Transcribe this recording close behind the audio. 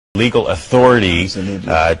legal authority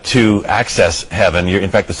to access heaven.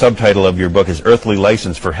 In fact, the subtitle of your book is Earthly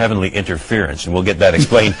License for Heavenly Interference, and we'll get that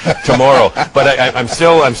explained tomorrow. But I'm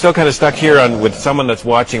still kind of stuck here with someone that's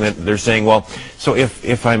watching that they're saying, well, so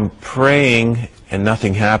if I'm praying and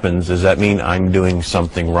nothing happens, does that mean I'm doing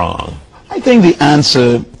something wrong? I think the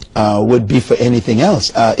answer would be for anything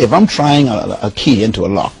else. If I'm trying a key into a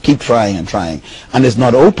lock, keep trying and trying, and it's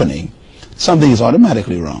not opening, something is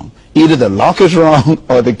automatically wrong. Either the lock is wrong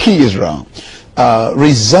or the key is wrong.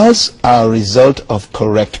 Results are a result of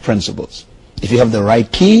correct principles. If you have the right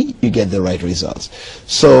key, you get the right results.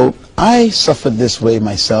 So I suffered this way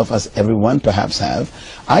myself, as everyone perhaps have.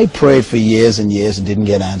 I prayed for years and years and didn't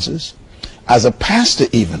get answers. As a pastor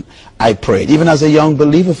even, I prayed. Even as a young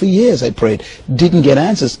believer for years, I prayed. Didn't get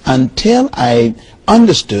answers until I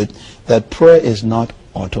understood that prayer is not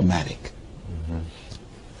automatic. Mm-hmm.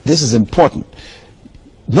 This is important.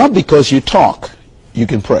 Not because you talk, you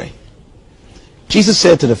can pray. Jesus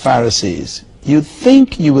said to the Pharisees, you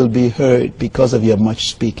think you will be heard because of your much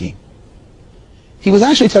speaking. He was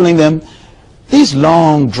actually telling them, these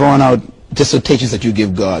long, drawn-out dissertations that you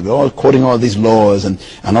give God, we're all quoting all these laws and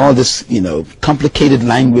all this, complicated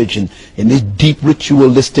language and these deep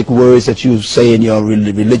ritualistic words that you say in your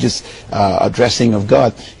religious addressing of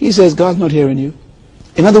God. He says, God's not hearing you.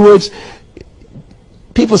 In other words,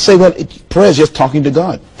 people say, well, prayer is just talking to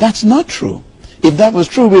God. That's not true. If that was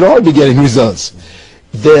true, we'd all be getting results.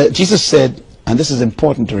 Jesus said, and this is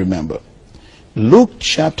important to remember, Luke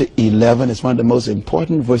chapter 11 is one of the most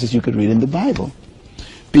important verses you could read in the Bible.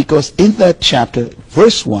 Because in that chapter,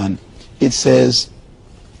 verse 1, it says,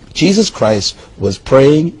 Jesus Christ was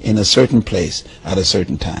praying in a certain place at a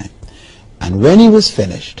certain time. And when he was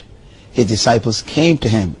finished, his disciples came to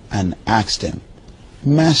him and asked him,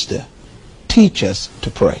 Master, teach us to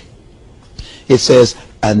pray. It says,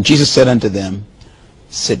 and Jesus said unto them,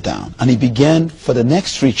 sit down. And he began for the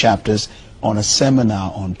next 3 chapters on a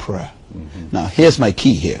seminar on prayer. Mm-hmm. Now, here's my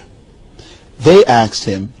key here. They asked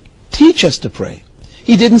him, teach us to pray.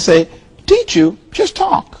 He didn't say, teach you, just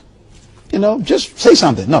talk. Just say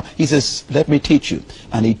something. No, he says, let me teach you.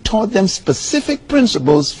 And he taught them specific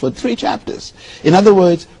principles for 3 chapters. In other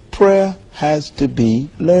words, prayer has to be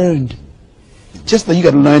learned. Just like you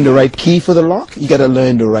got to learn the right key for the lock, you got to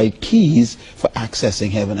learn the right keys for accessing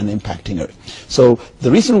heaven and impacting earth. So the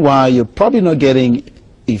reason why you're probably not getting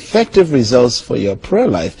effective results for your prayer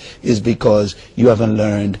life is because you haven't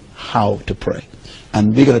learned how to pray.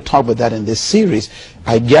 And we're going to talk about that in this series.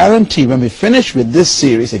 I guarantee when we finish with this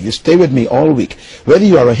series, if you stay with me all week, whether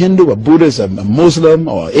you are a Hindu, a Buddhist, a Muslim,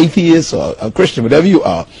 or atheist, or a Christian, whatever you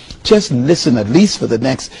are, just listen at least for the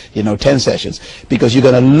next 10 sessions. Because you're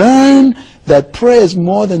going to learn that prayer is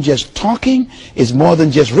more than just talking, it's more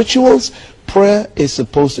than just rituals. Prayer is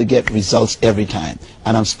supposed to get results every time.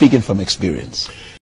 And I'm speaking from experience.